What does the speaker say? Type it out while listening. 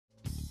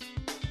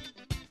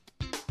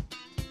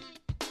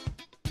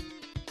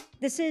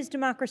This is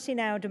Democracy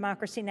Now!,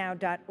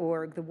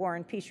 democracynow.org, the War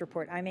and Peace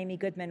Report. I'm Amy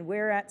Goodman.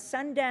 We're at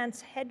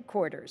Sundance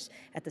headquarters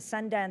at the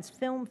Sundance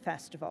Film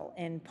Festival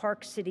in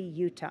Park City,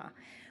 Utah,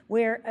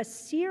 where a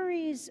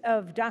series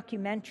of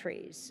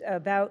documentaries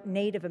about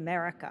Native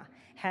America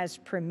has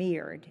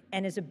premiered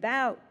and is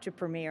about to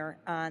premiere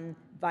on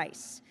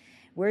Vice.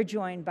 We're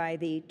joined by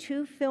the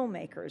two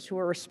filmmakers who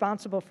are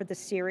responsible for the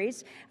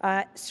series.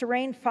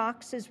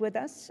 Carson-Fox is with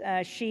us.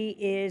 She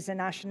is an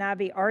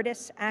Anishinaabe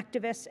artist,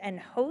 activist, and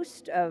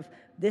host of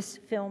this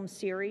film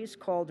series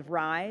called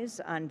Rise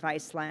on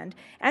Viceland.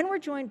 And we're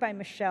joined by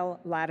Michelle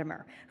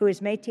Latimer, who is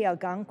Métis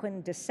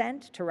Algonquin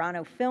descent,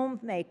 Toronto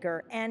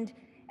filmmaker, and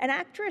an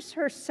actress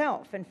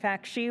herself. In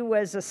fact, she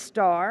was a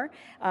star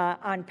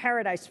on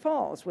Paradise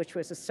Falls, which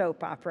was a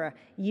soap opera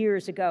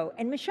years ago.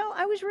 And Michelle,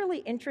 I was really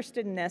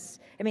interested in this.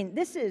 I mean,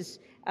 this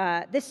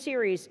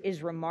series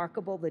is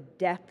remarkable, the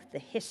depth, the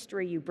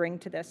history you bring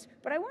to this.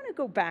 But I want to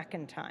go back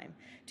in time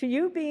to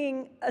you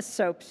being a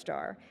soap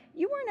star.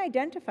 You weren't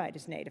identified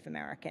as Native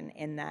American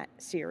in that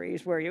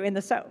series, were you, in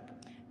the soap?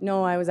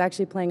 No, I was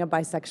actually playing a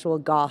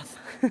bisexual goth.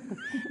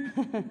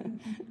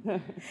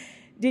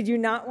 Did you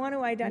not want to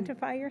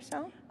identify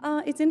yourself?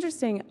 It's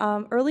interesting.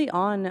 Early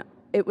on,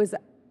 it was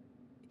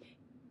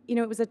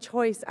a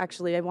choice,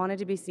 actually. I wanted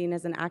to be seen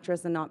as an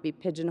actress and not be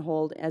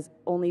pigeonholed as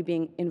only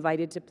being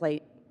invited to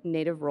play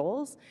Native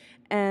roles.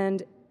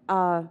 And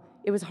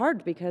it was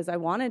hard because I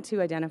wanted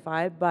to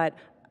identify, but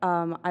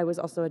I was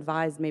also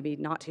advised maybe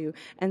not to.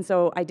 And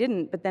so I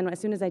didn't. But then as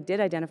soon as I did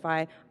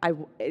identify,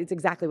 it's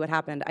exactly what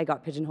happened. I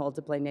got pigeonholed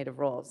to play Native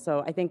roles.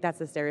 So I think that's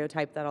the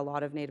stereotype that a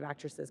lot of Native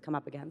actresses come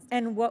up against.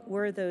 And what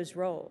were those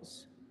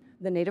roles?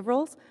 The Native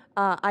roles?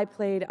 I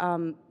played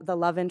the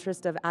love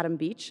interest of Adam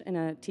Beach in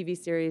a TV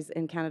series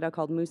in Canada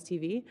called Moose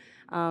TV.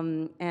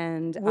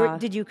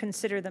 Did you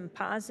consider them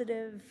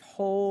positive,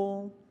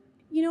 whole?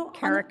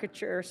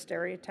 Caricature,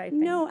 stereotyping?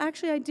 No,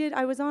 actually I did.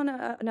 I was on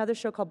another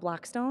show called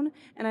Blackstone,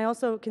 and I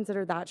also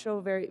considered that show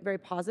very, very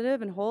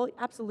positive and whole,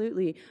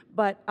 absolutely.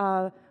 But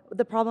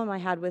the problem I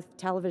had with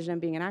television and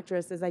being an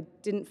actress is I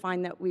didn't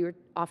find that we were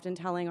often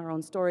telling our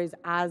own stories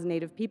as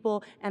Native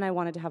people, and I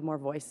wanted to have more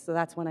voice. So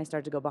that's when I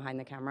started to go behind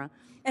the camera.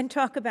 And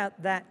talk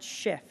about that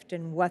shift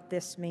and what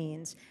this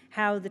means,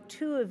 how the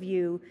two of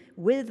you,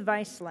 with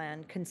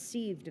Viceland,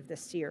 conceived of the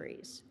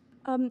series.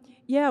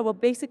 Well,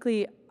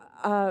 basically,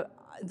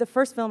 the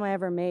first film I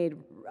ever made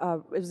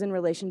was in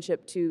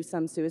relationship to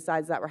some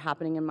suicides that were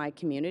happening in my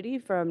community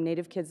from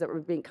Native kids that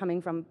were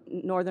coming from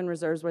northern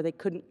reserves where they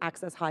couldn't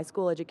access high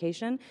school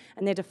education,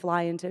 and they had to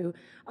fly into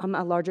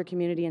a larger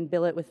community and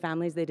bill it with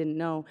families they didn't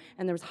know.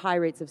 And there was high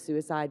rates of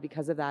suicide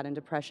because of that, and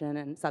depression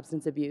and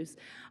substance abuse.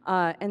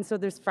 And so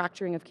there's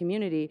fracturing of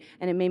community,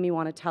 and it made me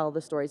want to tell the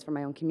stories from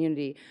my own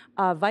community.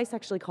 Vice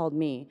actually called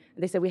me.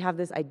 They said, we have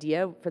this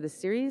idea for this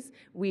series.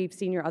 We've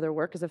seen your other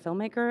work as a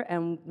filmmaker,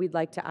 and we'd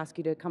like to ask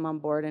you to come on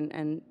board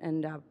and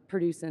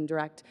produce and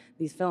direct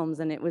these films.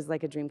 And it was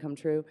like a dream come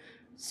true.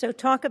 So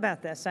talk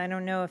about this. I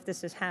don't know if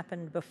this has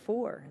happened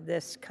before,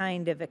 this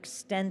kind of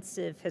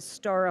extensive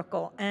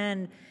historical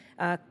and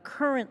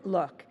current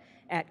look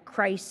at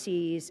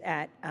crises,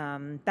 at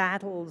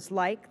battles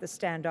like the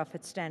standoff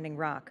at Standing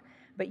Rock.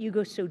 But you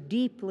go so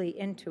deeply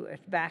into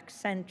it, back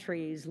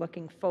centuries,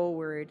 looking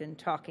forward and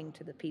talking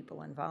to the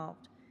people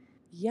involved.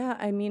 Yeah,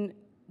 I mean,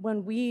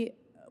 when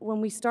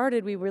we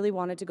started, we really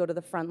wanted to go to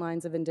the front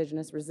lines of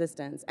Indigenous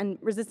resistance, and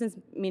resistance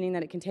meaning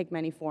that it can take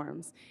many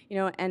forms,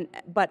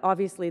 but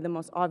obviously the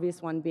most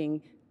obvious one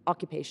being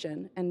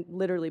occupation and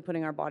literally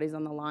putting our bodies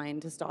on the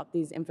line to stop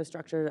these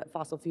infrastructure,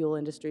 fossil fuel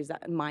industries,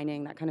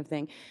 mining, that kind of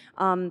thing.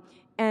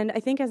 And I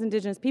think as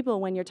Indigenous people,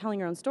 when you're telling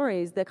your own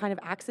stories, the kind of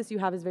access you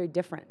have is very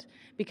different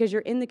because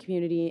you're in the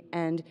community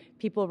and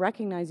people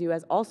recognize you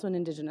as also an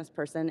Indigenous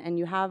person, and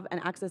you have an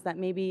access that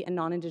maybe a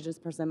non-Indigenous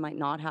person might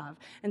not have.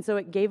 And so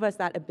it gave us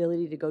that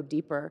ability to go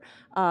deeper.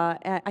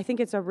 I think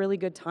it's a really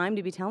good time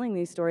to be telling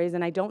these stories,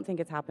 and I don't think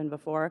it's happened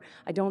before.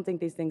 I don't think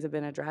these things have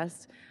been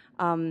addressed.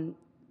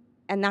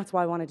 And that's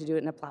why I wanted to do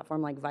it in a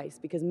platform like Vice,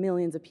 because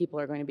millions of people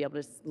are going to be able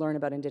to learn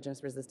about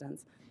Indigenous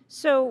resistance.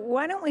 So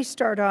why don't we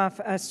start off,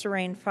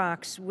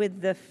 Carson-Fox,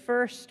 with the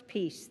first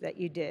piece that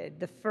you did,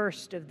 the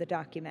first of the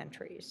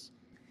documentaries.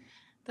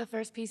 The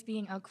first piece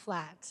being Oak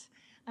Flat.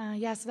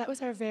 So that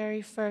was our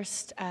very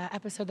first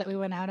episode that we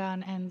went out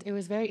on, and it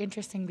was very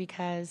interesting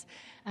because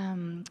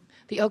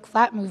the Oak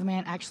Flat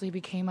movement actually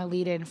became a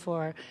lead-in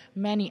for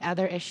many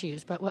other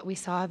issues, but what we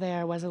saw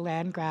there was a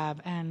land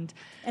grab. And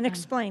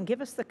explain, give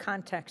us the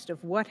context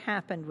of what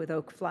happened with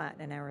Oak Flat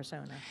in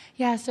Arizona.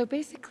 Yeah, so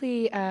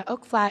basically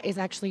Oak Flat is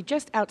actually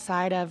just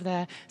outside of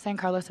the San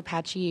Carlos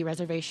Apache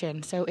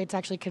Reservation, so it's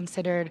actually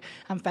considered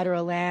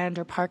federal land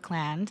or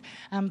parkland,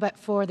 but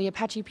for the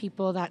Apache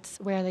people, that's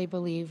where they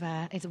believe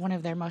it's one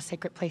of their most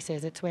sacred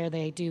places. It's where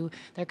they do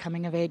their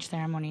coming-of-age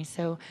ceremony.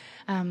 So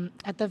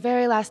at the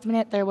very last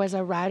minute, there was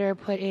a rider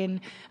put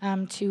in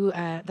to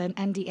the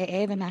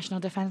NDAA, the National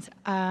Defense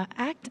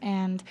Act,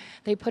 and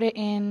they put it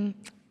in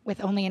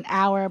with only an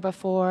hour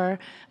before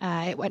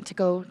it went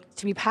to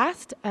be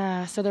passed.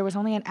 So there was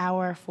only an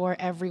hour for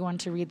everyone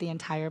to read the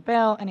entire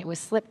bill, and it was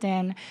slipped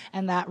in,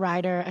 and that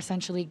rider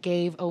essentially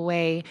gave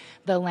away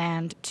the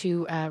land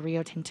to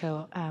Rio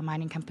Tinto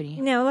Mining Company.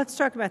 Now, let's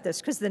talk about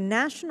this, because the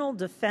National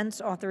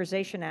Defense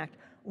Authorization Act,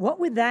 what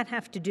would that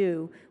have to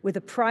do with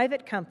a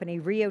private company,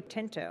 Rio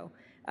Tinto,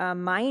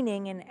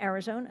 mining in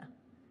Arizona?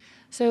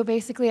 So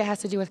basically it has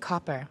to do with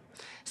copper.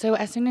 So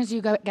as soon as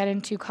you get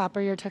into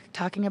copper, you're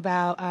talking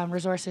about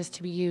resources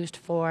to be used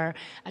for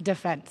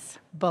defense,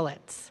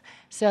 bullets.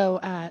 So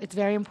it's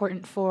very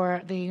important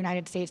for the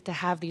United States to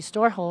have these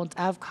storeholds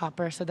of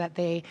copper so that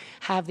they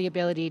have the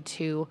ability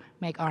to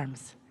make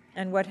arms.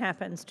 And what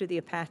happens to the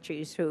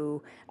Apaches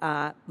who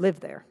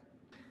live there?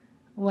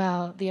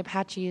 Well, the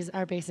Apaches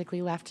are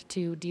basically left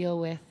to deal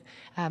with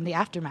the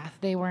aftermath.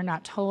 They were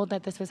not told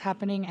that this was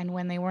happening, and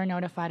when they were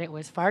notified, it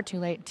was far too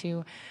late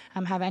to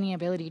have any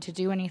ability to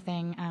do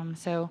anything.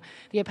 So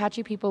the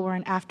Apache people were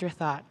an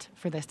afterthought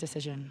for this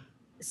decision.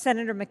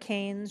 Senator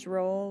McCain's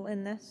role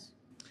in this?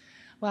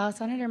 Well,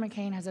 Senator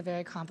McCain has a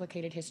very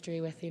complicated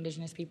history with the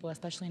Indigenous people,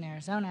 especially in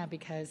Arizona,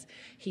 because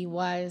he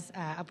was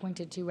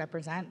appointed to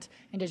represent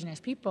Indigenous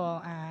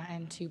people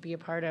and to be a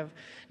part of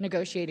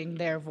negotiating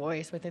their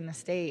voice within the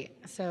state.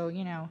 So,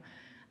 you know,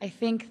 I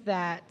think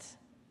that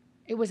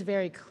it was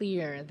very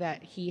clear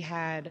that he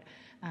had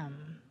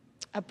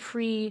a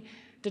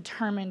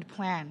predetermined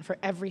plan for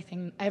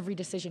every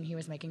decision he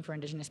was making for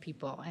Indigenous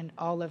people, and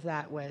all of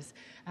that was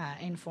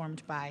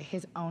informed by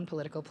his own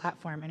political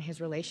platform and his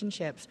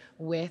relationships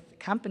with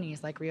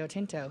companies like Rio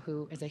Tinto,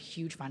 who is a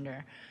huge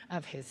funder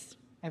of his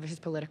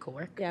political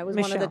work. Yeah, it was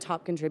one of the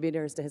top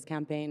contributors to his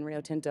campaign, Rio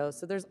Tinto.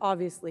 So there's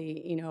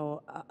obviously, you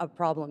know, a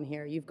problem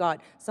here. You've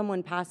got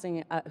someone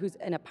passing, who's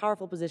in a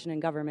powerful position in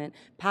government,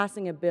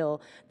 passing a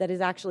bill that is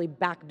actually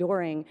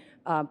backdooring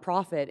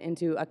profit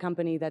into a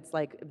company that's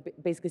like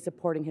basically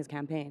supporting his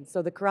campaign.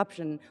 So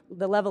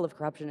the level of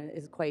corruption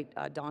is quite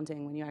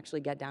daunting when you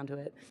actually get down to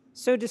it.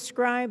 So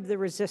describe the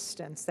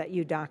resistance that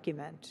you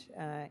document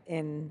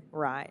in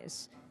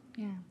Rise.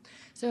 Yeah.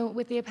 So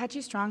with the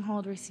Apache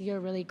Stronghold, we see a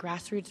really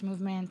grassroots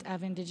movement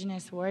of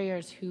Indigenous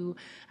warriors who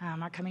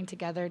are coming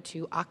together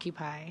to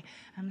occupy.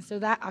 So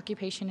that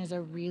occupation is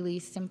a really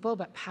simple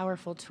but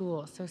powerful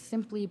tool. So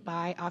simply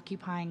by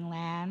occupying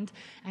land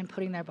and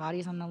putting their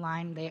bodies on the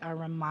line, they are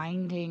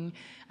reminding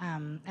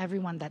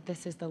everyone that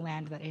this is the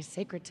land that is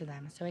sacred to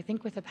them. So I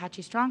think with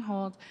Apache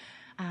Stronghold,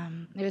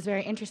 it was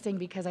very interesting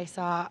because I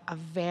saw a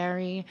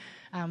very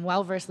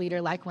well-versed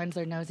leader like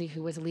Wensler Nosey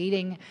who was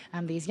leading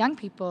these young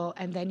people,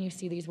 and then you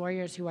see these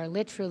warriors who are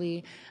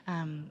literally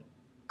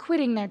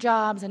quitting their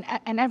jobs and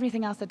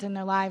everything else that's in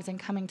their lives and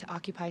coming to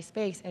occupy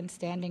space and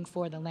standing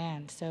for the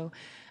land. So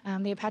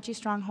the Apache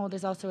Stronghold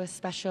is also a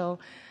special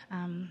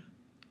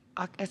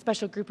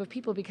group of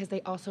people because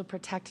they also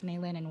protect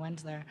Naylin and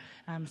Wensler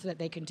so that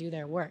they can do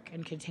their work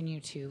and continue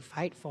to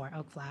fight for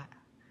Oak Flat.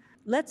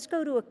 Let's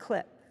go to a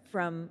clip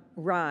from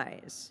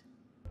Rise.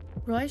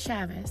 Roy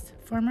Chavez,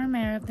 former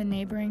mayor of the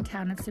neighboring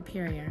town of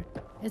Superior,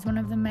 is one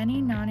of the many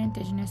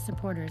non-Indigenous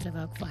supporters of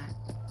Oak Flat.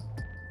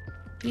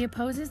 He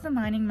opposes the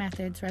mining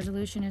methods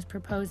resolution is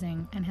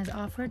proposing and has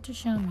offered to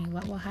show me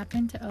what will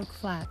happen to Oak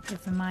Flat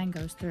if the mine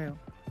goes through.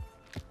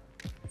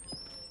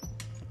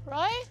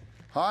 Roy?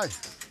 Hi.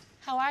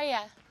 How are you?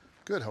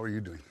 Good. How are you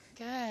doing?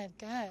 Good,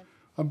 good.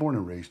 I'm born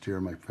and raised here.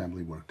 My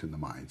family worked in the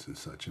mines and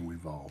such, and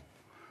we've all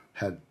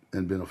had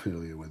and been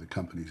affiliated with the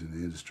companies in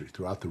the industry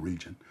throughout the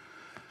region.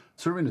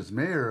 Serving as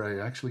mayor,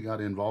 I actually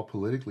got involved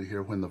politically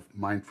here when the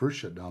mine first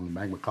shut down, the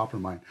Magma Copper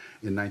mine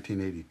in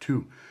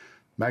 1982.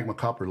 Magma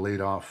Copper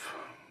laid off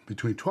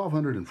between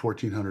 1,200 and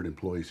 1,400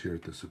 employees here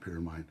at the Superior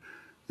mine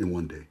in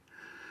one day.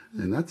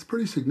 And that's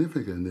pretty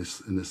significant in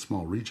this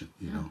small region,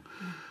 you know.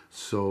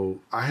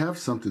 So I have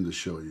something to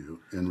show you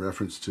in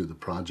reference to the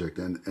project,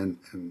 and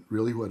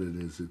really what it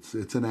is,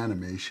 it's an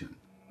animation.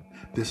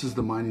 This is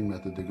the mining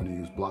method they're going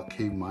to use, block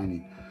cave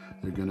mining.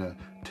 They're going to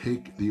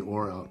take the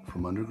ore out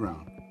from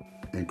underground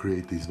and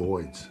create these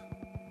voids.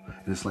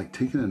 And it's like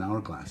taking an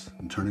hourglass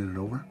and turning it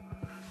over.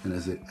 And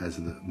as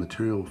the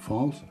material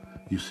falls,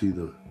 you see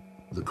the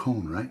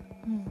cone, right?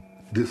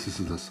 This is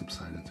the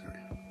subsidence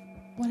area.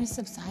 What is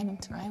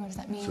subsidence, right? What does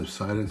that mean?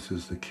 Subsidence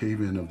is the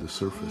cave-in of the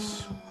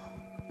surface.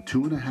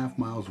 2.5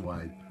 miles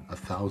wide,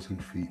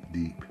 1,000 feet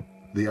deep.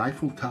 The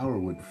Eiffel Tower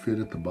would fit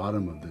at the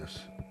bottom of this,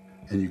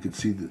 and you could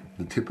see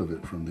the tip of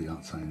it from the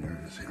outside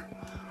areas here.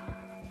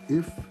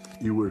 If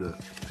you were to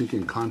think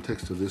in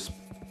context of this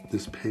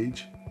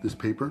page, this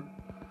paper,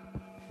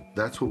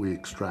 that's what we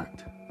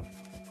extract.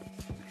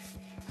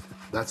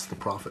 That's the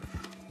profit.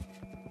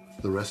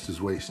 The rest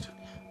is waste.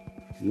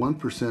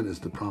 1% is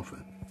the profit.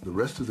 The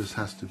rest of this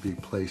has to be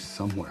placed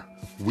somewhere.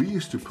 We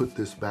used to put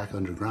this back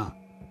underground.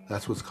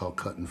 That's what's called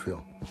cut and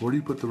fill. Where do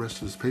you put the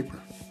rest of this paper?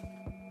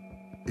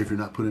 If you're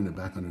not putting it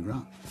back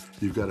underground,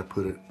 you've got to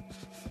put it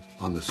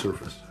on the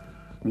surface.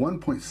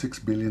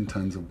 1.6 billion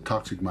tons of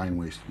toxic mine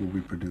waste will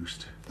be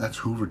produced. That's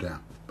Hoover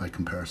Dam by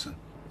comparison.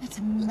 That's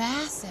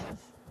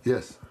massive.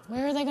 Yes.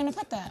 Where are they going to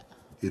put that?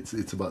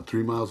 It's about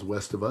 3 miles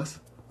west of us,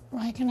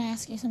 Ryan, can I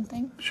ask you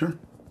something? Sure.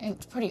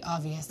 It's pretty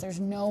obvious. There's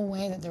no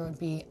way that there would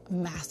be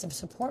massive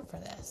support for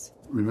this.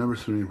 Remember,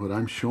 Serene, what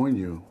I'm showing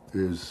you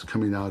is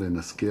coming out in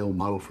a scale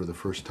model for the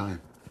first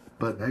time.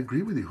 But I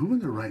agree with you. Who in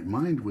their right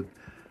mind would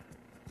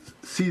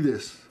see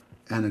this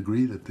and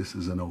agree that this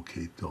is an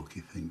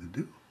okie-dokie thing to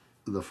do?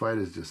 The fight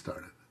has just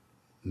started.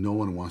 No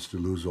one wants to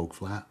lose Oak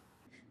Flat.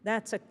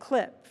 That's a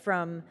clip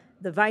from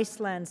the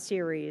Viceland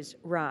series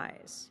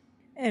Rise.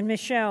 And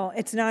Michelle,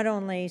 it's not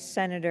only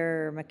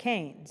Senator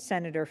McCain.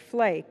 Senator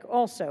Flake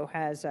also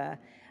has a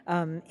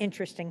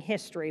interesting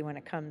history when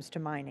it comes to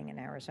mining in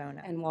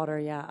Arizona. And water,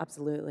 yeah,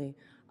 absolutely.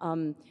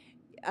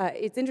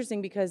 It's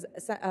interesting because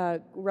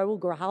Raul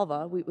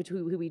Grijalva,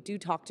 who we do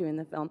talk to in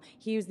the film,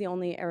 he was the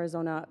only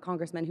Arizona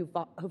congressman who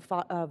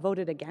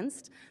voted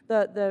against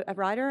the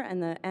rider,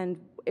 and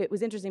it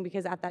was interesting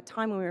because at that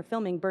time when we were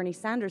filming, Bernie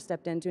Sanders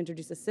stepped in to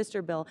introduce a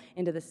sister bill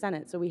into the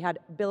Senate. So we had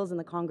bills in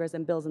the Congress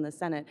and bills in the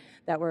Senate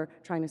that were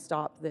trying to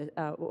stop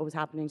what was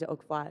happening to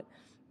Oak Flat.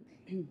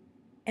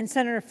 And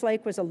Senator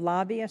Flake was a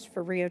lobbyist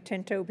for Rio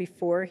Tinto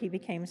before he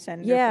became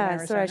senator from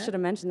Arizona? Sorry, I should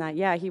have mentioned that.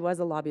 Yeah, he was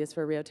a lobbyist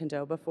for Rio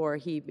Tinto before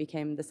he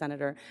became the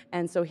senator.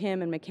 And so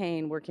him and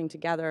McCain working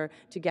together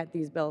to get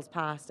these bills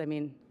passed, I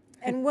mean...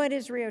 And what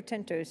is Rio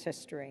Tinto's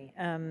history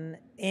in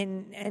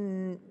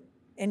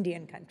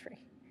Indian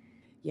country?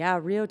 Yeah,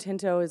 Rio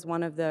Tinto is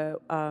one of the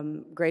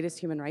greatest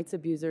human rights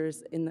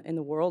abusers in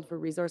the world for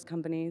resource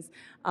companies.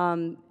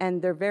 And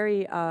they're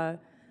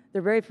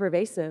very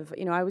pervasive.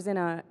 You know, I was in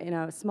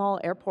a small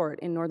airport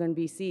in northern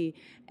BC,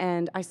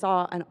 and I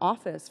saw an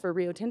office for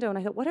Rio Tinto, and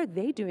I thought, what are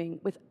they doing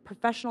with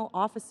professional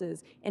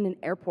offices in an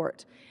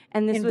airport?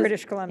 And this was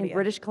British Columbia. In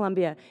British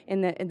Columbia,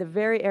 in the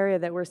very area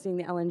that we're seeing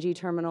the LNG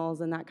terminals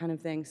and that kind of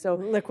thing. So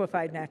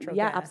liquefied natural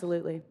gas. Yeah,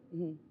 absolutely.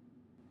 Mm-hmm.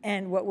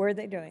 And what were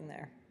they doing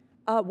there?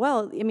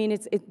 Well, I mean,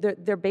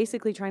 they're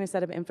basically trying to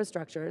set up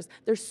infrastructures.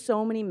 There's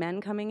so many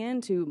men coming in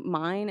to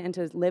mine and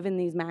to live in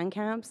these man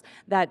camps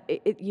that,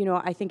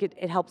 I think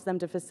it helps them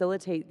to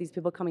facilitate these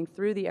people coming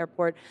through the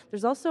airport.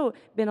 There's also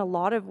been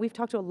we've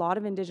talked to a lot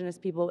of Indigenous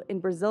people. In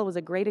Brazil was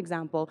a great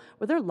example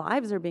where their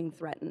lives are being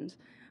threatened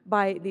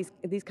by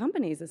these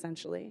companies,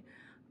 essentially.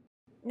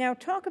 Now,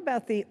 talk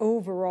about the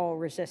overall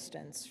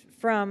resistance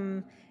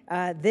from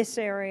this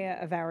area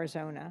of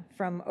Arizona,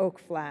 from Oak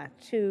Flat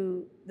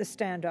to the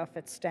standoff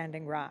at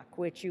Standing Rock,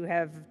 which you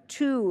have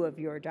 2 of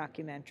your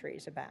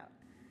documentaries about.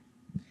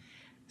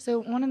 So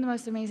one of the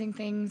most amazing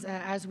things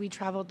as we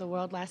traveled the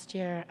world last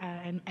year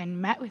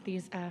and met with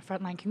these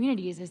frontline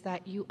communities is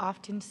that you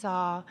often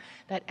saw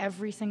that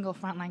every single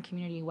frontline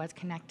community was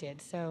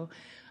connected. So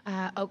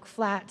Oak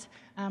Flat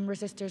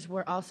resistors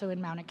were also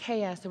in Mauna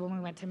Kea. So when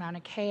we went to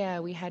Mauna Kea,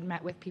 we had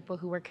met with people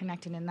who were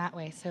connected in that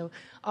way. So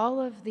all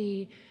of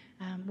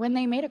when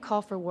they made a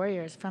call for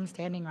warriors from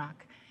Standing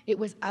Rock, it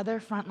was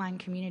other frontline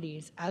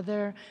communities,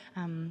 other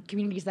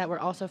communities that were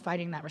also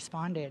fighting that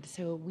responded.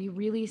 So we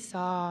really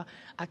saw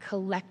a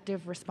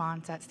collective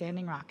response at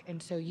Standing Rock.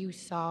 And so you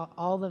saw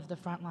all of the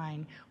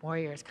frontline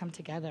warriors come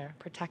together,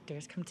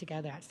 protectors come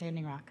together at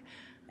Standing Rock.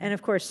 And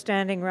of course,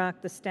 Standing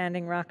Rock, the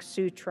Standing Rock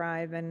Sioux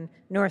tribe in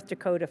North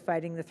Dakota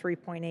fighting the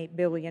 $3.8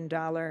 billion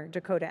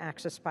Dakota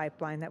Access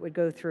Pipeline that would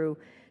go through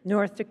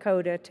North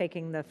Dakota,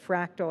 taking the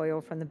fracked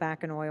oil from the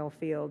Bakken oil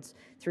fields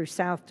through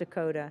South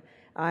Dakota,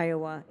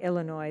 Iowa,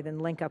 Illinois, then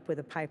link up with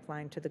a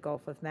pipeline to the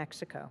Gulf of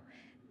Mexico.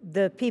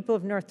 The people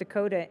of North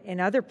Dakota in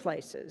other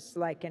places,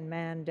 like in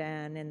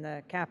Mandan, in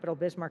the capital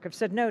Bismarck, have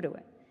said no to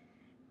it.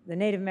 The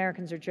Native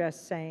Americans are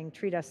just saying,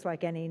 treat us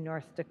like any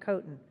North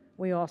Dakotan.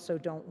 We also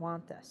don't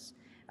want this.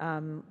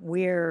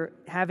 We're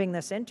having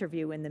this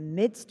interview in the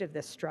midst of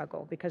this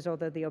struggle because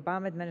although the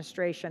Obama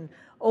administration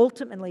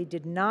ultimately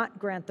did not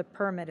grant the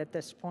permit at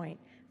this point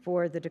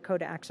for the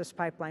Dakota Access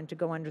Pipeline to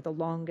go under the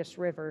longest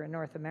river in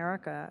North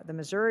America, the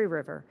Missouri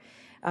River,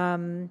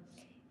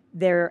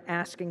 they're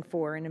asking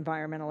for an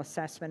environmental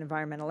assessment,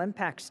 environmental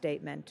impact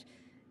statement.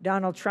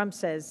 Donald Trump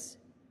says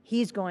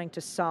he's going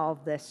to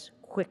solve this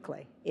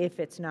quickly if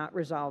it's not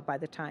resolved by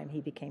the time he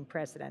became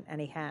president,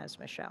 and he has,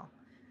 Michelle.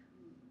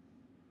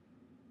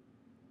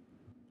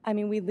 I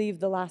mean, we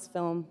leave the last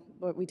film,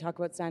 where we talk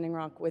about Standing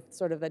Rock, with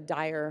sort of a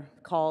dire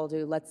call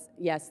to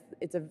yes,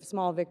 it's a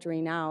small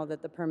victory now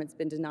that the permit's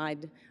been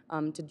denied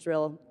to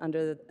drill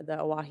under the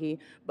Oahe,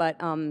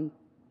 but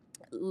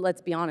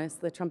let's be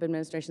honest, the Trump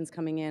administration's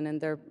coming in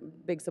and they're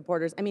big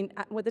supporters. I mean,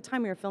 at the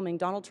time we were filming,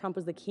 Donald Trump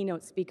was the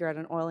keynote speaker at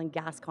an oil and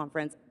gas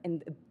conference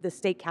in the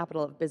state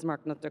capital of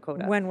Bismarck, North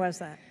Dakota. When was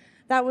that?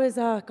 That was,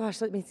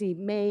 let me see,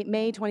 May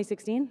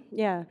 2016?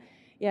 Yeah.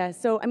 Yeah,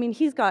 so, I mean,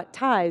 he's got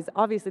ties.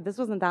 Obviously, this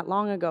wasn't that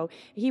long ago.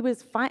 He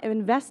was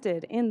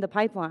invested in the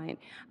pipeline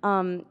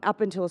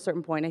up until a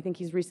certain point. I think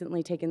he's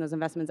recently taken those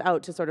investments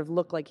out to sort of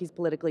look like he's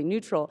politically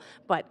neutral.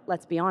 But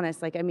let's be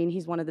honest,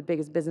 he's one of the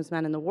biggest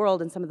businessmen in the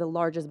world, and some of the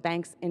largest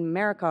banks in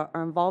America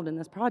are involved in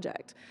this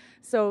project.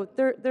 So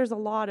there's a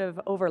lot of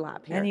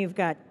overlap here. And you've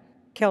got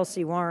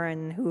Kelsey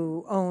Warren,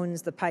 who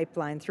owns the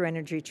pipeline through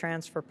Energy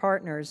Transfer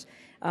Partners.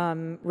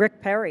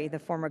 Rick Perry, the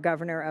former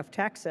governor of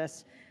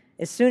Texas,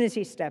 As soon as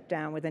he stepped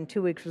down, within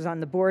 2 weeks, was on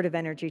the board of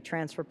Energy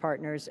Transfer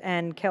Partners,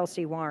 and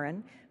Kelsey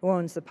Warren, who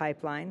owns the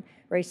pipeline,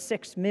 raised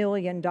 $6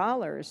 million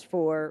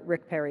for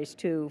Rick Perry's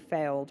 2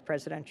 failed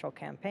presidential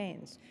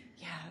campaigns.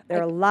 Yeah, there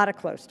are a lot of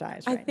close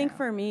ties right I think now.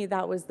 for me,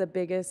 that was the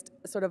biggest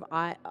sort of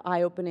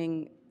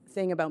eye-opening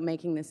thing about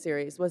making this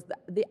series, was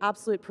the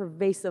absolute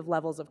pervasive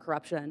levels of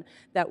corruption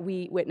that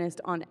we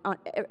witnessed on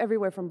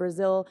everywhere from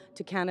Brazil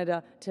to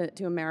Canada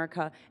to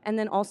America, and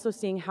then also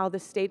seeing how the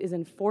state is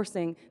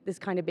enforcing this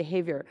kind of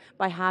behavior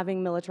by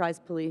having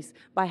militarized police,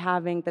 by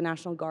having the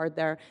National Guard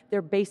there.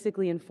 They're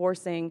basically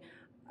enforcing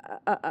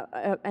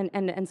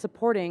and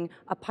supporting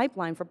a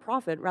pipeline for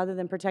profit rather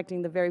than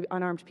protecting the very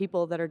unarmed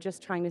people that are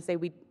just trying to say,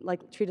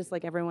 treat us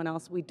like everyone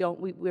else.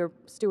 We're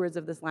stewards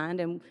of this land,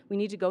 and we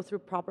need to go through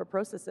proper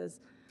processes.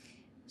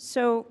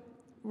 So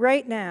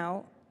right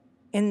now,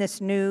 in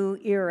this new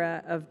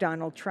era of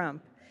Donald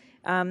Trump,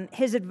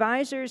 his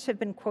advisors have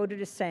been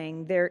quoted as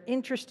saying they're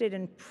interested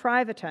in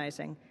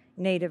privatizing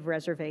Native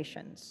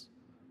reservations.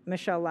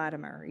 Michelle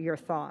Latimer, your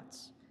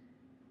thoughts?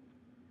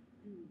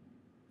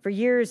 For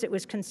years, it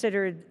was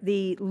considered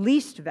the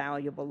least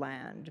valuable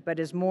land, but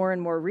as more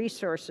and more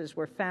resources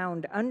were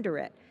found under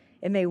it,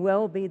 it may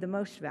well be the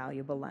most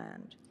valuable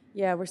land.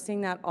 Yeah, we're seeing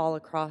that all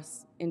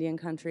across Indian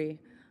country.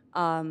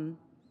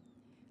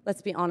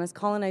 Let's be honest,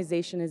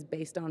 colonization is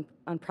based on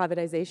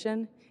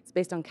privatization. It's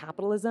based on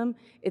capitalism.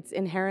 It's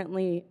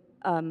inherently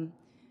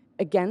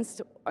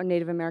against our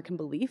Native American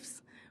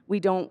beliefs. We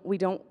don't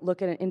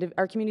look at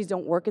our communities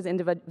don't work as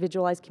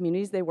individualized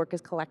communities, they work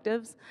as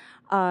collectives.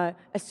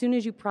 As soon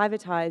as you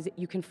privatize,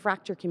 you can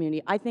fracture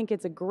community. I think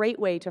it's a great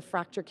way to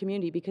fracture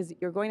community because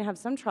you're going to have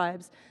some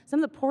tribes,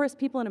 some of the poorest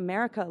people in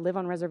America live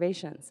on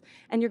reservations.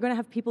 And you're going to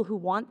have people who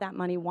want that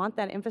money, want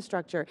that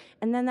infrastructure,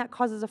 and then that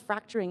causes a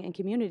fracturing in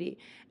community.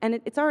 And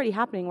it's already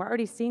happening. We're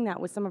already seeing that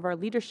with some of our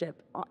leadership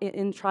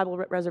in tribal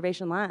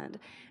reservation land.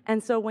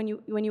 And so when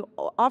you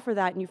offer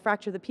that and you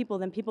fracture the people,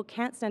 then people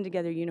can't stand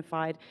together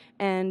unified.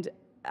 And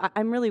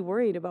I'm really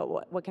worried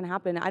about what can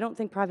happen. I don't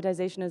think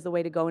privatization is the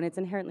way to go, and it's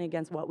inherently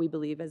against what we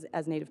believe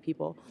as Native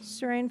people.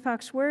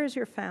 Carson-Fox, where is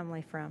your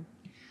family from?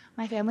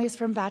 My family is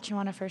from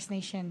Batchewana First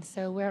Nation,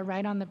 so we're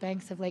right on the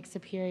banks of Lake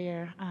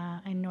Superior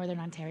in northern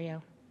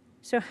Ontario.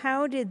 So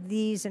how did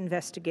these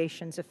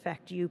investigations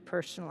affect you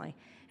personally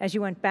as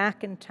you went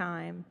back in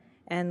time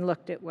and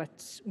looked at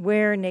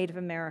where Native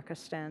America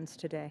stands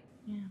today?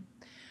 Yeah.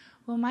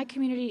 Well, my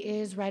community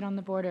is right on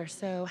the border,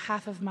 so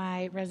half of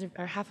my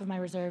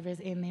reserve is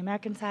in the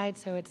American side,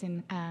 so it's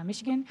in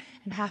Michigan,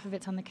 and half of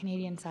it's on the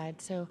Canadian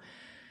side. So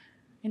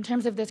in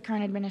terms of this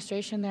current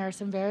administration, there are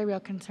some very real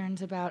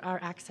concerns about our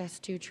access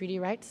to treaty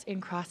rights in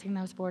crossing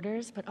those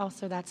borders, but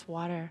also that's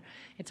water.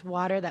 It's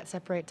water that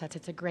separates us.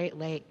 It's a Great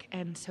Lake.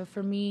 And so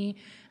for me,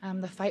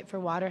 the fight for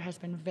water has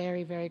been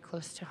very, very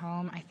close to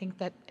home. I think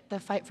that the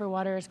fight for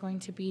water is going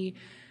to be,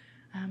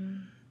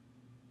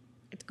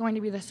 it's going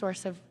to be the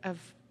source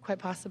of quite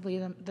possibly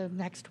the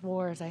next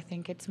wars. I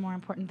think it's more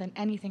important than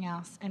anything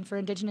else. And for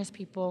Indigenous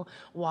people,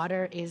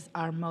 water is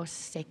our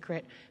most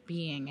sacred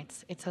being.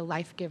 It's a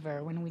life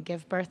giver. When we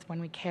give birth, when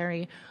we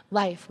carry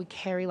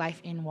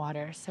life in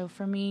water. So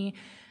for me,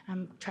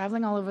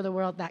 traveling all over the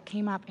world, that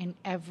came up in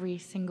every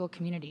single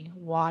community.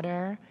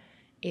 Water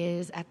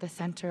is at the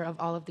center of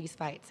all of these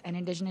fights. And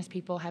Indigenous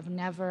people have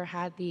never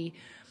had the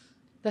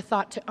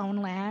thought to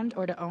own land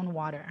or to own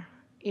water.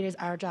 It is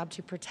our job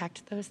to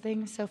protect those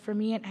things. So for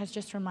me, it has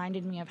just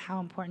reminded me of how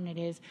important it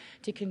is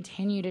to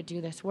continue to do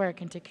this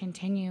work and to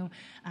continue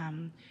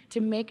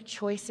to make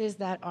choices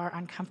that are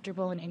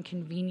uncomfortable and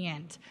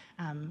inconvenient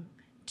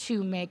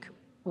to make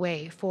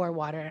way for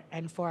water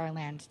and for our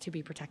land to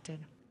be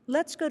protected.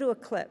 Let's go to a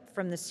clip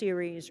from the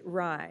series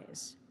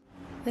Rise.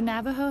 The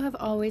Navajo have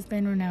always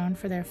been renowned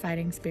for their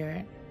fighting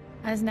spirit.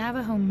 As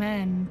Navajo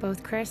men,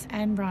 both Chris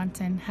and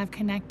Bronson have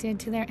connected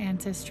to their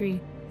ancestry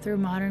through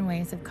modern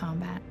ways of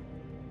combat.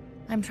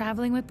 I'm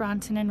traveling with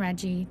Bronson and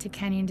Reggie to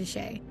Canyon de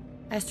Chelly,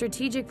 a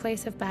strategic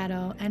place of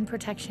battle and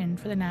protection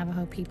for the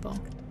Navajo people.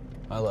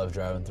 I love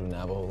driving through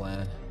Navajo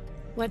land.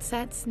 What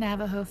sets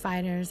Navajo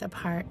fighters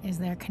apart is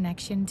their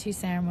connection to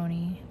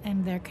ceremony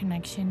and their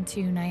connection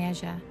to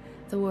Nayeja,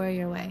 the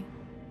warrior way.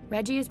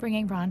 Reggie is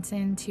bringing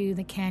Bronson to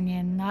the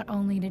canyon not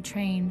only to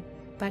train,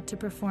 but to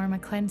perform a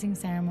cleansing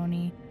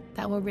ceremony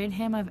that will rid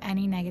him of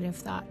any negative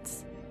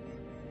thoughts.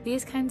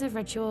 These kinds of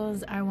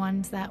rituals are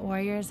ones that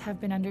warriors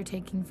have been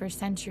undertaking for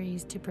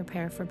centuries to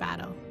prepare for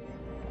battle.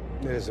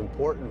 It is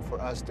important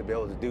for us to be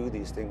able to do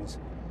these things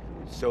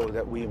so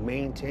that we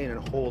maintain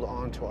and hold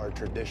on to our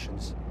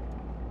traditions.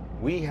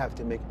 We have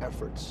to make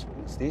efforts.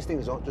 These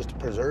things don't just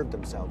preserve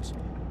themselves.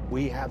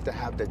 We have to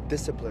have the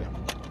discipline.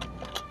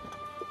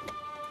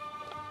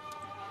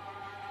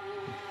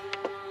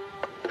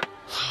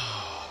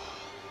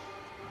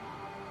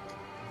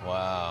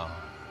 Wow.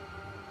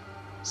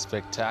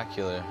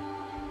 Spectacular.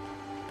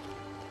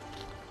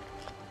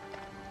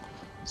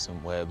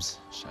 Some webs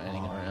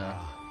shining around.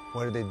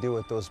 What do they do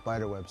with those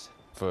spider webs?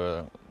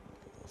 For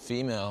a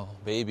female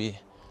baby,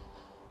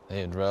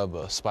 they'd rub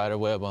a spider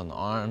web on the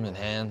arm and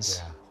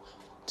hands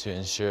to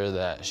ensure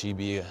that she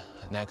be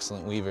an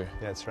excellent weaver.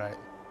 That's right.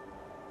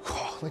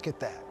 Oh, look at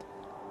that.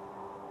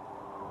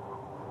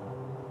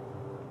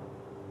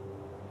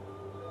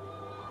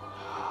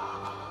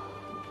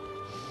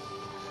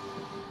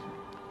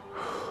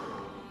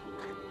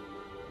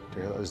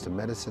 There is the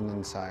medicine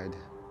inside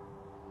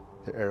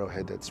the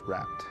arrowhead that's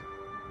wrapped,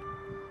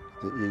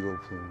 the eagle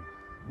plume.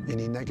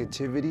 Any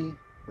negativity,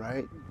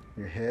 right?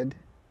 Your head,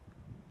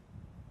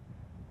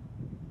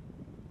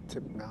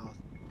 tip mouth,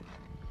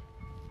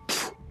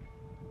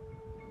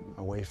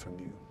 away from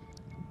you.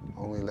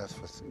 Only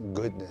left with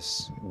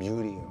goodness,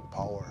 beauty, and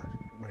power.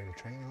 Ready to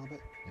train a little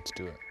bit? Let's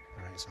do it.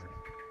 All right, son.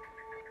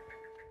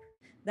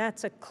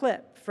 That's a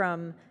clip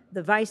from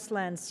the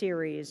Viceland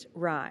series,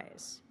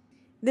 Rise.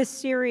 This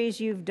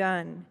series you've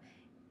done,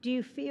 do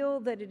you feel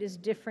that it is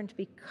different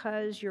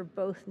because you're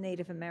both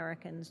Native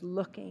Americans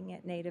looking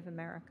at Native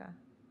America?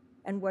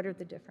 And what are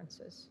the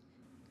differences?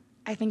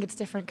 I think it's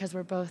different because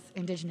we're both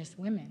Indigenous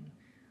women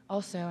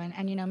also.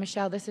 And you know,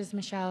 Michelle, this is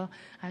Michelle.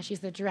 She's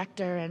the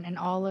director, and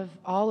all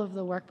of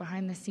the work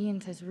behind the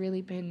scenes has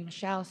really been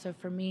Michelle. So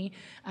for me,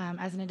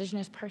 as an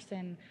Indigenous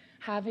person,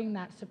 having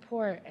that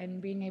support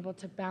and being able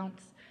to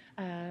bounce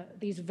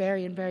these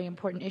very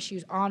important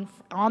issues on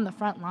the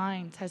front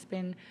lines has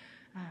been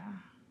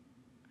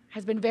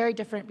very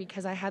different,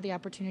 because I had the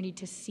opportunity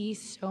to see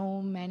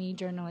so many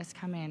journalists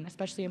come in,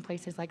 especially in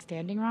places like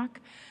Standing Rock,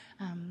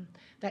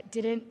 that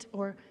didn't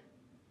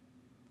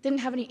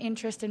have any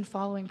interest in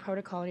following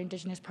protocol,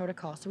 Indigenous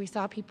protocol. So we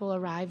saw people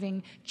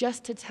arriving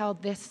just to tell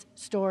this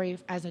story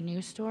as a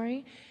news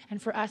story.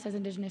 And for us as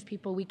Indigenous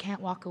people, we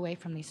can't walk away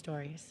from these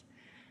stories.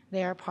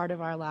 They are part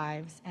of our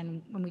lives,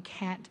 and when we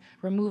can't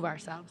remove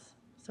ourselves.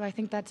 So I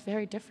think that's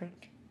very different.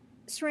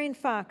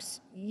 Carson-Fox,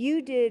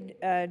 you did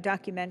a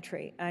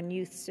documentary on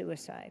youth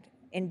suicide,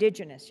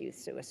 Indigenous youth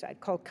suicide,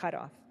 called Cut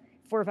Off,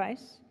 for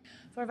Vice?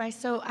 For Vice.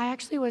 So I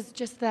actually was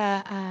just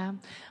I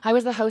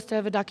was the host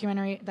of a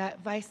documentary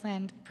that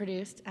Viceland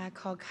produced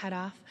called Cut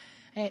Off.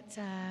 It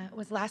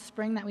was last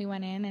spring that we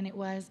went in, and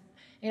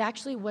it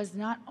actually was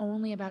not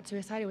only about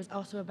suicide, it was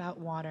also about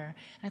water.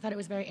 And I thought it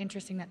was very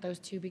interesting that those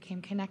two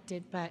became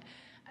connected, but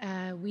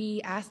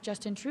we asked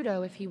Justin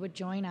Trudeau if he would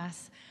join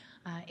us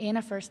in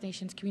a First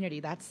Nations community.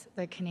 That's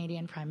the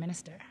Canadian Prime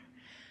Minister.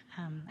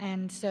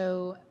 And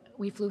so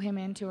we flew him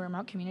into a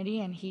remote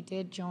community, and he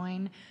did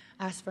join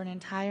us for an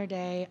entire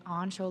day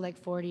on Shoal Lake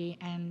 40,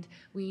 and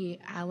we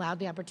allowed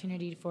the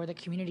opportunity for the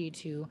community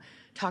to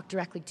talk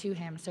directly to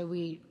him. So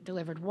we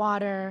delivered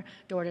water,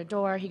 door to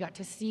door. He got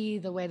to see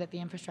the way that the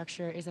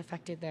infrastructure is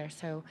affected there.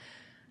 So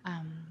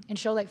in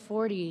Shoal Lake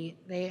 40,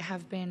 they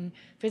have been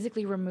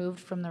physically removed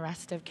from the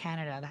rest of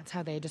Canada. That's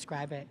how they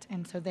describe it.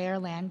 And so their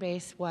land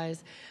base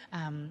was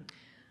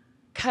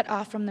cut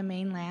off from the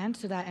mainland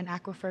so that an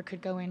aquifer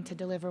could go in to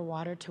deliver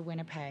water to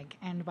Winnipeg.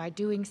 And by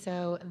doing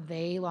so,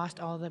 they lost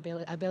all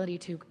the ability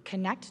to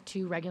connect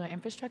to regular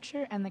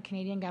infrastructure, and the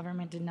Canadian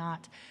government did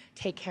not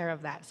take care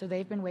of that. So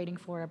they've been waiting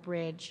for a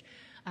bridge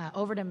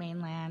over to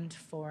mainland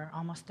for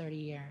almost 30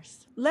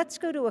 years. Let's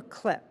go to a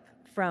clip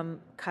from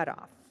Cut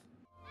Off.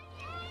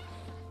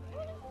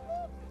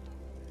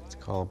 It's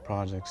called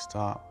Project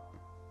Stop.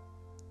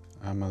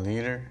 I'm a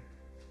leader,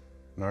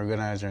 an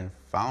organizer and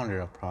founder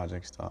of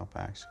Project Stop,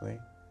 actually.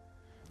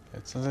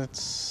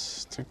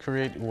 It's to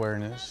create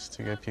awareness,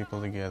 to get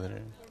people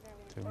together,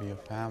 to be a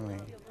family.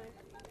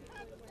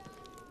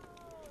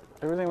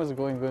 Everything was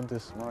going good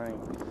this morning,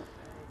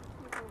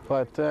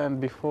 but then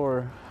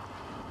before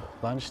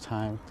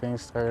lunchtime,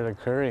 things started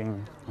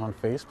occurring on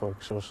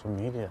Facebook, social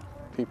media.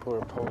 People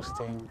were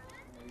posting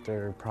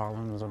their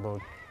problems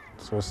about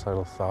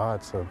suicidal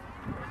thoughts of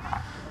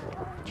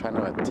trying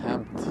to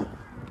attempt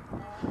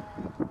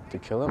to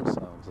kill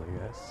themselves,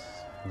 I guess.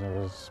 And it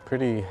was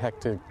pretty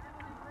hectic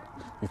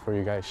before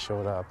you guys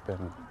showed up,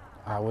 and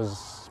I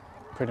was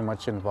pretty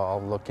much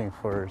involved looking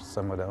for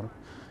some of them.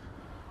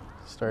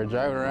 Started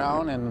driving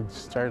around and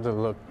started to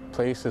look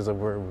places of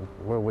where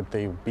would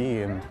they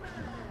be, and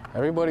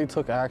everybody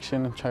took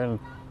action and tried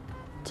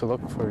to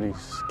look for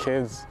these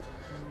kids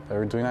that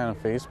were doing that on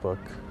Facebook.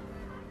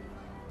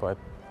 But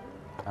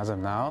as of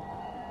now,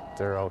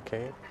 they're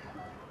okay,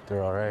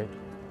 they're all right.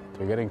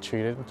 They're getting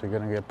treated, they're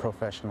gonna get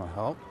professional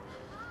help.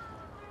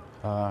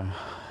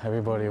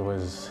 Everybody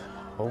was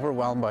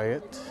overwhelmed by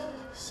it,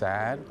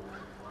 sad,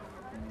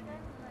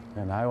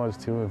 and I was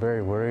too,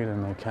 very worried,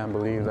 and I can't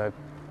believe that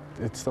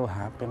it's still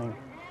happening.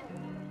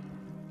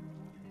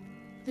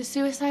 The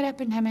suicide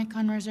epidemic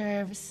on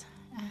reserves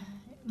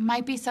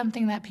might be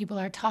something that people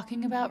are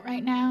talking about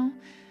right now,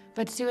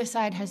 but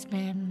suicide has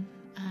been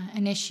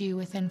an issue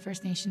within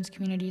First Nations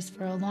communities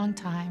for a long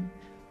time.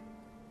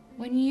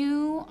 When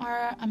you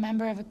are a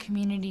member of a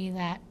community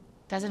that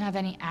doesn't have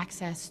any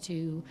access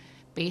to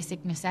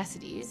basic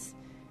necessities,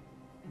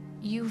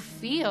 you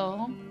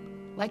feel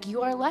like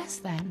you are less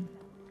than.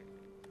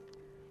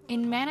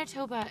 In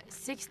Manitoba,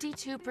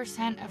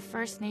 62% of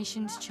First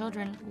Nations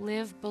children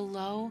live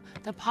below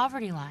the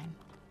poverty line.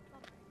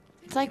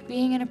 It's like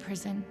being in a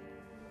prison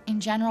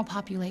in general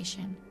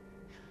population.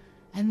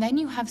 And then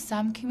you have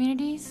some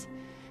communities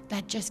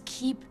that just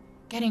keep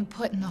getting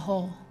put in the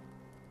hole.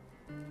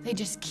 They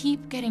just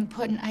keep getting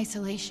put in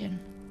isolation.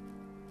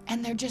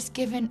 And they're just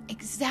given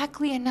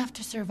exactly enough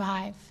to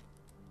survive.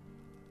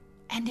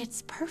 And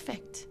it's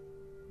perfect.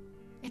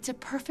 It's a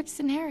perfect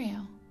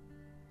scenario.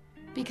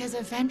 Because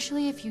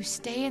eventually, if you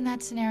stay in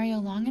that scenario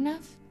long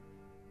enough,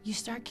 you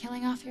start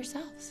killing off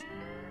yourselves.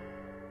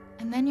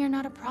 And then you're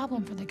not a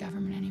problem for the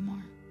government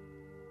anymore.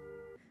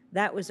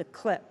 That was a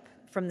clip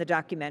from the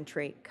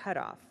documentary Cut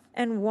Off.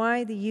 And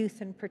why the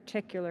youth in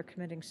particular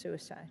committing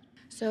suicide?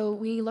 So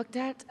we looked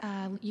at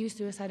youth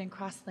suicide in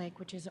Cross Lake,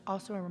 which is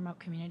also a remote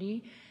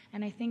community.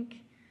 And I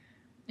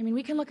mean,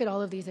 we can look at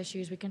all of these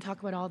issues. We can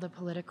talk about all the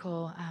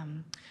political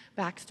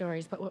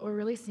backstories. But what we're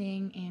really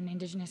seeing in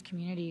Indigenous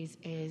communities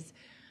is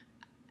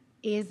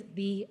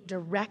the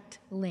direct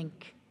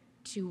link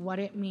to what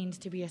it means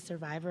to be a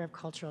survivor of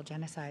cultural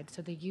genocide.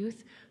 So the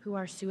youth who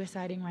are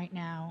suiciding right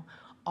now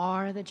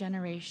are the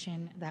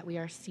generation that we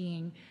are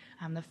seeing,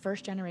 the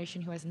first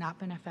generation who has not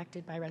been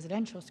affected by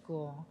residential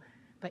school,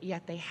 but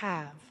yet they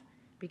have,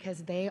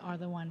 because they are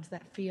the ones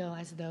that feel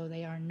as though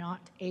they are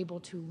not able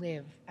to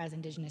live as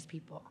Indigenous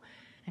people.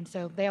 And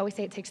so they always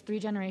say it takes 3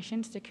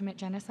 generations to commit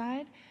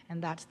genocide,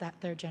 and that's that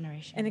 3rd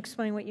generation. And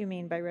explain what you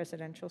mean by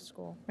residential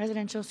school.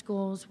 Residential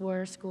schools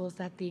were schools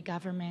that the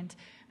government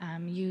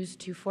used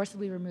to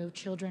forcibly remove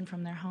children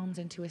from their homes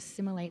and to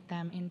assimilate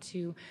them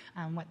into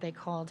what they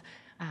called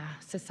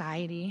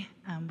society.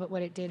 But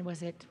what it did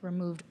was it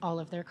removed all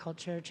of their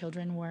culture.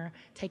 Children were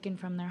taken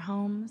from their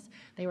homes.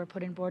 They were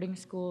put in boarding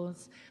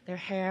schools. Their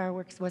hair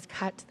was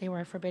cut. They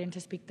were forbidden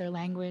to speak their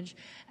language.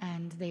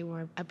 And they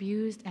were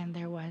abused, and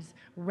there was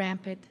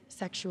rampant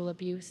sexual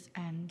abuse.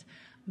 And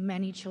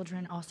many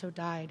children also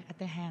died at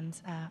the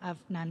hands of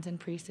nuns and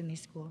priests in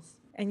these schools.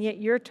 And yet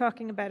you're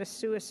talking about a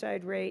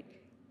suicide rate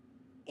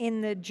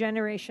in the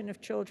generation of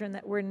children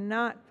that were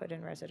not put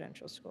in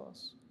residential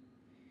schools.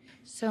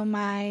 So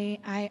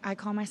I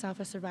call myself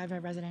a survivor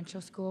of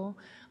residential school.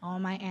 All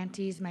my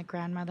aunties, my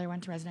grandmother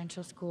went to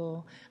residential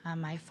school,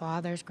 my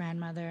father's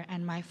grandmother,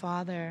 and my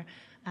father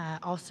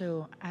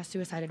also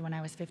suicided when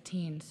I was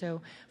 15.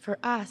 So for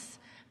us,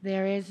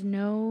 there is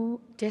no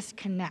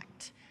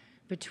disconnect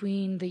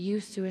between the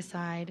youth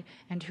suicide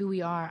and who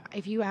we are.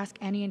 If you ask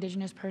any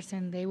Indigenous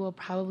person, they will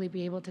probably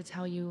be able to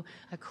tell you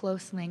a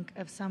close link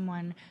of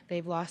someone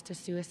they've lost to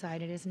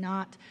suicide. It is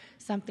not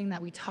something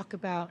that we talk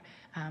about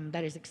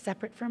that is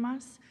separate from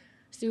us.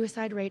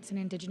 Suicide rates in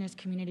Indigenous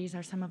communities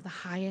are some of the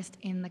highest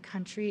in the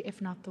country,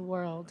 if not the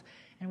world,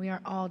 and we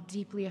are all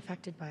deeply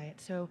affected by it.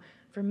 So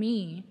for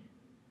me,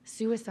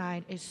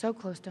 suicide is so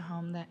close to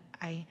home that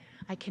I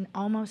can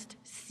almost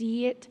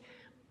see it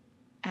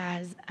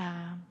as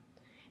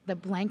the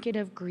blanket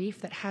of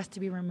grief that has to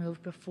be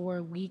removed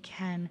before we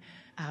can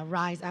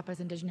rise up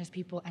as Indigenous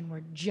people, and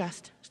we're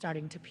just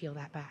starting to peel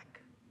that back.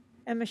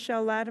 And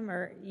Michelle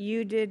Latimer,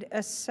 you did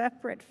a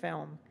separate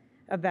film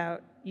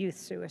about youth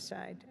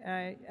suicide,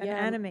 an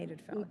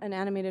animated film. An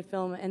animated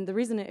film, and the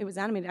reason it was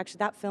animated, actually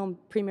that film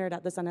premiered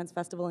at the Sundance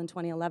Festival in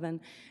 2011,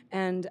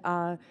 and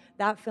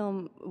that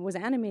film was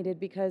animated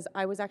because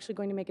I was actually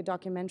going to make a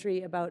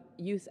documentary about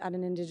youth at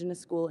an Indigenous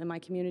school in my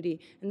community,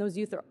 and those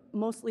youth are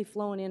mostly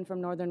flown in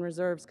from Northern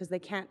Reserves because they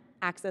can't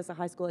access a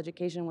high school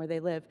education where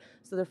they live.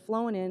 So they're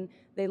flown in,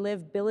 they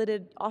live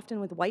billeted, often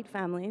with white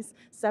families,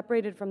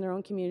 separated from their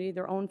own community,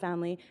 their own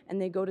family,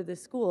 and they go to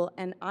this school.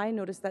 And I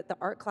noticed that the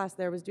art class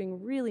there was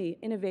doing really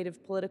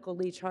innovative,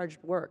 politically charged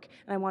work,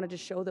 and I wanted to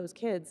show those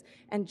kids.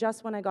 And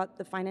just when I got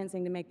the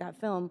financing to make that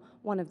film,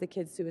 one of the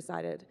kids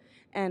suicided,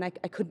 and I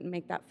couldn't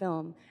make that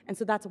film. And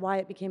so that's why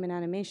it became an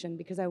animation,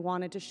 because I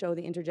wanted to show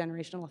the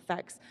intergenerational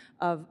effects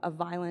of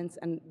violence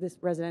and this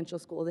residential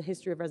school, the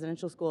history of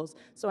residential schools.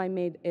 So I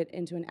made it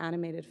into an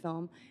animated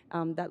film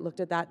that looked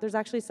at that. There's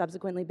actually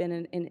subsequently been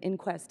an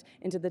inquest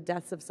into the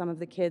deaths of some of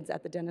the kids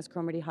at the Dennis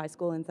Cromarty High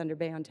School in Thunder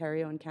Bay,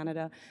 Ontario in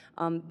Canada,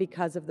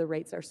 because of the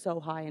rates are so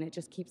high, and it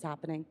just keeps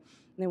happening.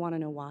 And they want to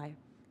know why.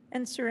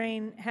 And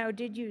Surain, how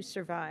did you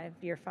survive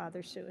your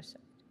father's suicide?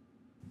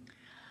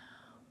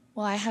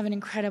 Well, I have an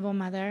incredible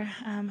mother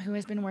who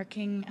has been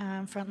working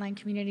frontline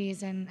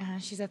communities, and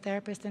she's a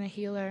therapist and a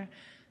healer.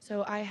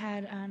 So I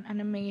had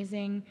an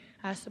amazing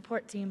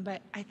support team,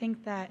 but I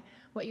think that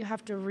what you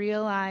have to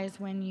realize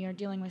when you're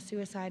dealing with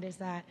suicide is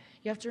that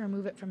you have to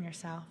remove it from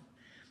yourself.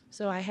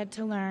 So I had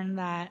to learn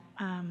that,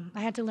 I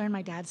had to learn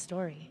my dad's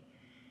story.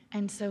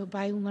 And so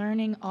by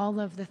learning all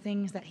of the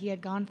things that he had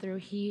gone through,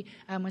 he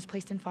was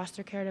placed in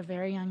foster care at a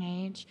very young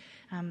age.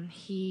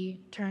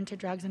 He turned to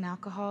drugs and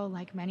alcohol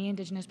like many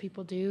Indigenous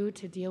people do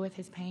to deal with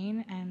his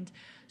pain. And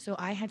so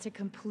I had to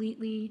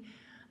completely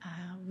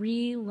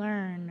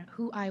relearn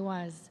who I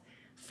was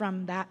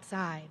from that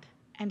side.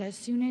 And as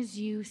soon as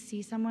you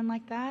see someone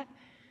like that,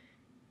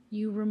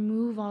 you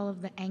remove all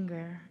of the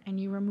anger and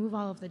you remove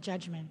all of the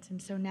judgment.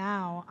 And so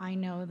now I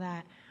know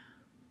that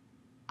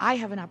I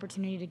have an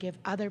opportunity to give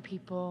other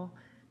people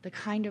the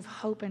kind of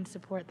hope and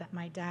support that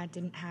my dad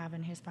didn't have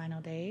in his final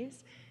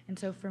days. And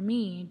so for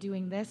me,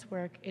 doing this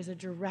work is a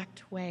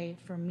direct way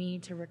for me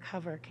to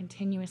recover,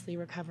 continuously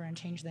recover, and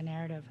change the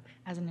narrative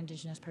as an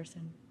Indigenous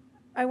person.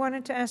 I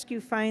wanted to ask you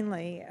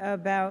finally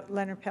about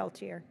Leonard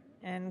Peltier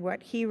and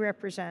what he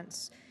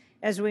represents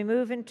as we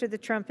move into the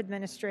Trump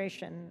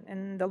administration.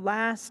 And the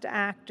last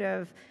act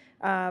of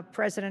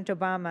President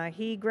Obama,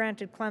 he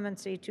granted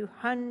clemency to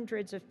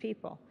hundreds of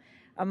people,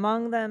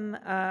 among them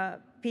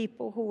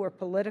people who were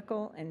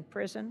political in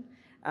prison.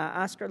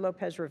 Oscar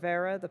Lopez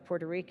Rivera, the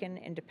Puerto Rican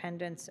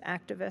independence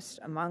activist,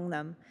 among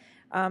them.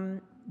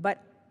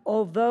 But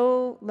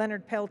although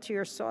Leonard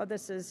Peltier saw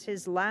this as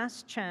his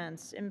last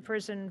chance in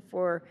prison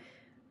for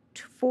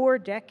 4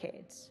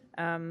 decades,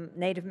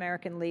 Native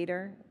American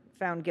leader,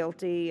 found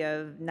guilty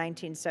of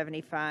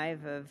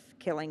 1975 of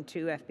killing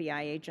 2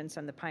 FBI agents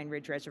on the Pine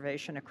Ridge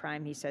Reservation, a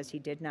crime he says he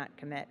did not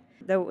commit.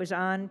 Though it was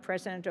on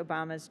President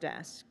Obama's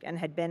desk and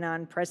had been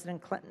on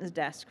President Clinton's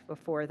desk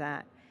before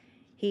that,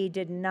 he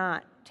did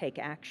not take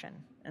action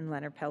in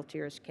Leonard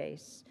Peltier's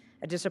case,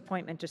 a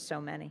disappointment to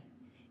so many.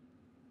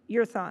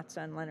 Your thoughts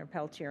on Leonard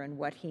Peltier and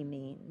what he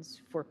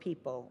means for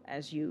people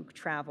as you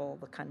travel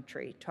the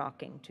country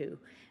talking to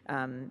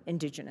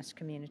Indigenous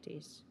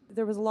communities?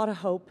 There was a lot of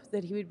hope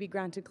that he would be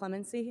granted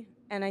clemency,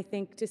 and I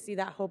think to see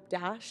that hope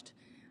dashed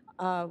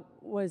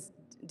was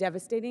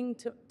devastating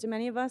to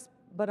many of us,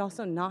 but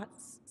also not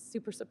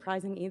super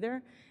surprising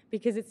either,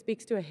 because it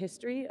speaks to a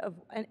history of,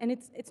 and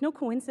it's no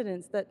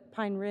coincidence that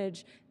Pine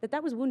Ridge,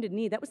 that was Wounded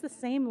Knee. That was the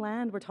same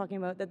land we're talking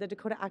about that the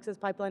Dakota Access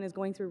Pipeline is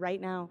going through right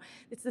now.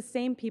 It's the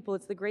same people.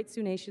 It's the Great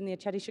Sioux Nation, the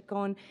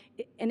Achetishikon,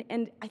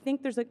 and I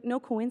think there's no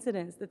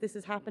coincidence that this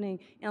is happening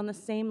on the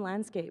same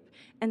landscape.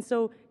 And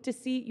so to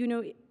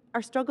see,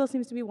 our struggle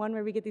seems to be one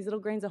where we get these little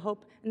grains of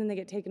hope and then they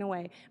get taken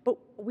away. But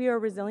we are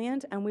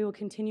resilient and we will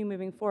continue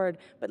moving forward.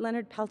 But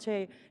Leonard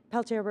Peltier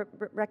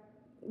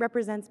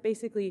represents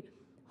basically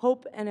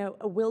hope and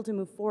a will to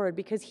move forward,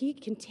 because he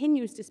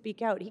continues to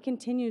speak out. He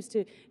continues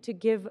to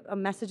give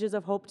messages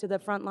of hope to the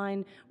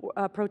frontline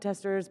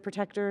protesters,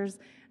 protectors.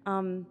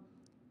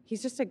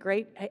 He's just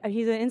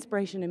he's an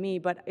inspiration to me,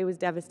 but it was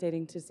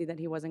devastating to see that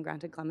he wasn't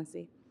granted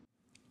clemency.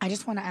 I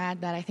just want to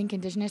add that I think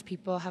Indigenous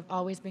people have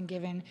always been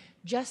given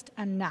just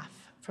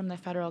enough from the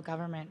federal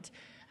government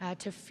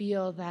to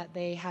feel that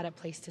they had a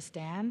place to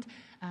stand.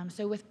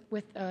 So with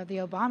the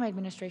Obama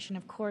administration,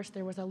 of course,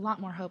 there was a lot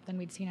more hope than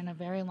we'd seen in a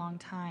very long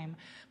time.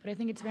 But I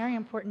think it's very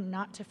important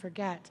not to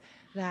forget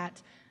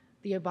that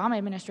the Obama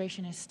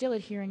administration is still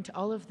adhering to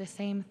all of the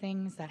same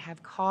things that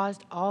have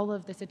caused all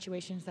of the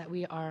situations that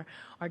we are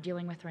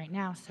dealing with right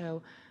now.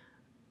 So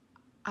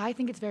I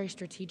think it's very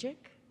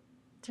strategic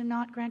to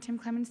not grant him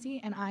clemency,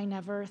 and I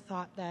never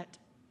thought that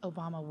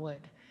Obama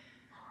would.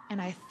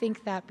 And I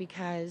think that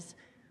because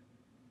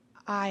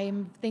I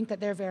think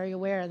that they're very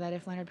aware that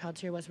if Leonard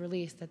Peltier was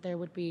released, that there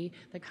would be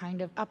the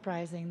kind of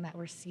uprising that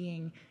we're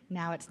seeing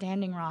now at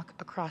Standing Rock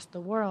across the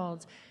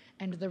world.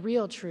 And the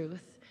real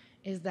truth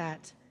is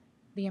that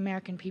the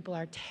American people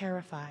are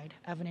terrified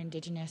of an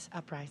Indigenous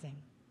uprising.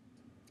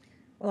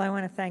 Well, I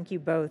want to thank you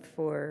both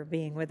for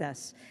being with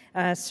us.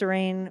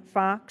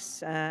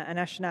 Carson-Fox, an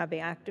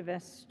Anishinaabe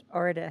activist,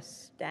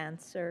 artist,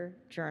 dancer,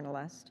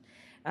 journalist,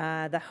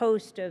 the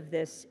host of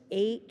this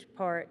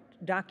 8-part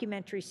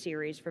documentary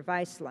series for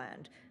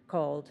Viceland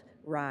called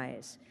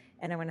Rise.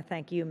 And I want to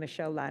thank you,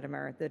 Michelle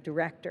Latimer, the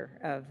director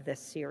of this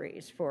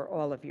series, for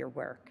all of your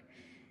work.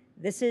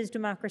 This is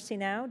Democracy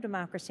Now!,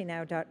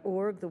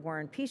 democracynow.org, the War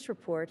and Peace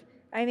Report.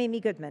 I'm Amy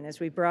Goodman as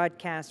we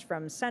broadcast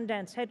from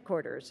Sundance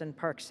headquarters in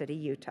Park City,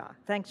 Utah.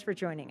 Thanks for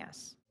joining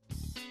us.